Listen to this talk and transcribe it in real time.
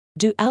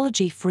Do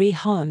allergy-free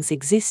homes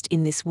exist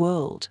in this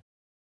world?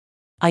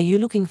 Are you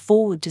looking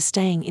forward to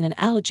staying in an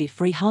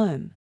allergy-free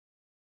home?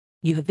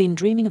 You have been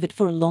dreaming of it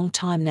for a long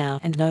time now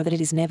and know that it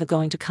is never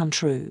going to come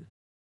true.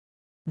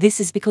 This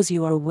is because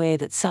you are aware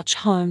that such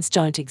homes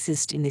don't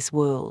exist in this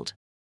world.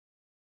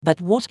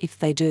 But what if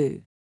they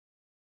do?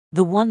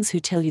 The ones who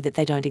tell you that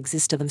they don't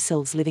exist are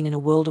themselves living in a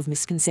world of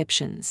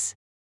misconceptions.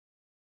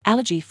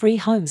 Allergy-free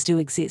homes do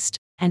exist,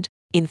 and,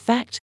 in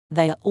fact,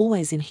 they are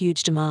always in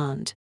huge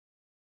demand.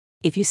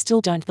 If you still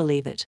don't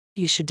believe it,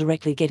 you should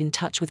directly get in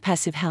touch with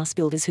passive house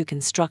builders who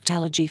construct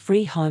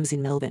allergy-free homes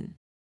in Melbourne.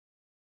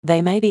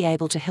 They may be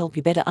able to help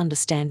you better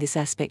understand this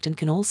aspect and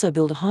can also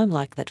build a home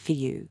like that for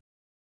you.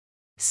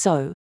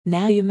 So,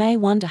 now you may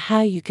wonder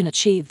how you can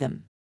achieve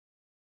them.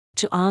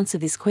 To answer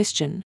this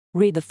question,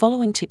 read the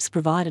following tips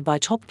provided by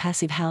top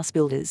passive house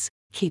builders,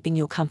 keeping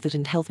your comfort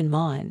and health in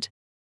mind.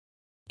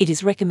 It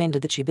is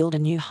recommended that you build a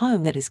new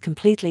home that is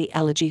completely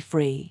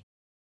allergy-free.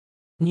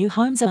 New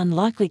homes are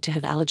unlikely to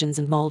have allergens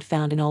and mold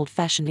found in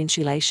old-fashioned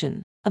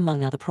insulation,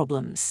 among other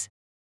problems.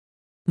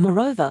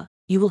 Moreover,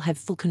 you will have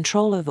full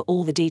control over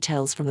all the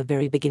details from the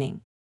very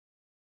beginning.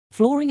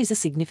 Flooring is a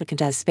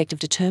significant aspect of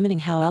determining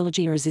how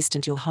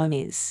allergy-resistant your home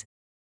is.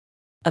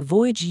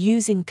 Avoid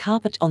using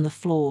carpet on the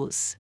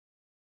floors.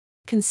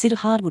 Consider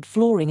hardwood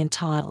flooring and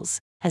tiles,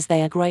 as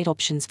they are great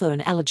options for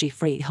an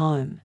allergy-free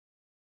home.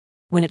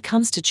 When it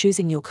comes to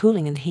choosing your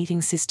cooling and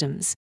heating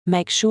systems,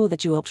 make sure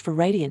that you opt for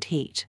radiant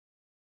heat.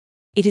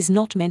 It is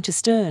not meant to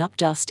stir up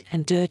dust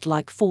and dirt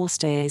like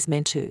forced air is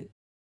meant to.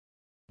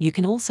 You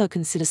can also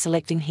consider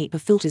selecting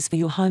HEPA filters for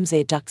your home's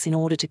air ducts in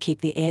order to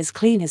keep the air as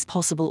clean as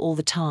possible all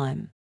the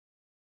time.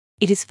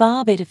 It is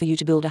far better for you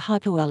to build a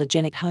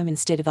hypoallergenic home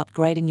instead of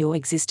upgrading your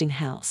existing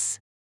house.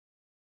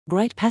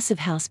 Great passive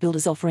house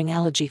builders offering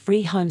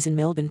allergy-free homes in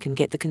Melbourne can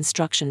get the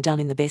construction done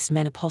in the best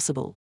manner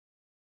possible.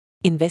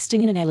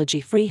 Investing in an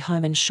allergy-free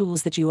home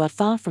ensures that you are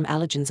far from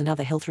allergens and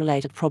other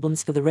health-related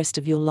problems for the rest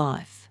of your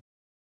life.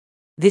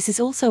 This is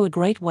also a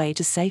great way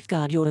to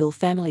safeguard your ill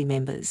family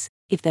members,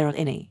 if there are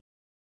any.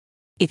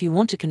 If you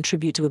want to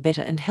contribute to a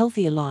better and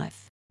healthier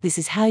life, this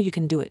is how you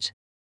can do it.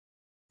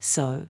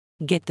 So,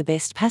 get the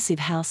best passive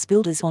house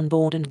builders on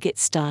board and get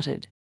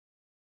started.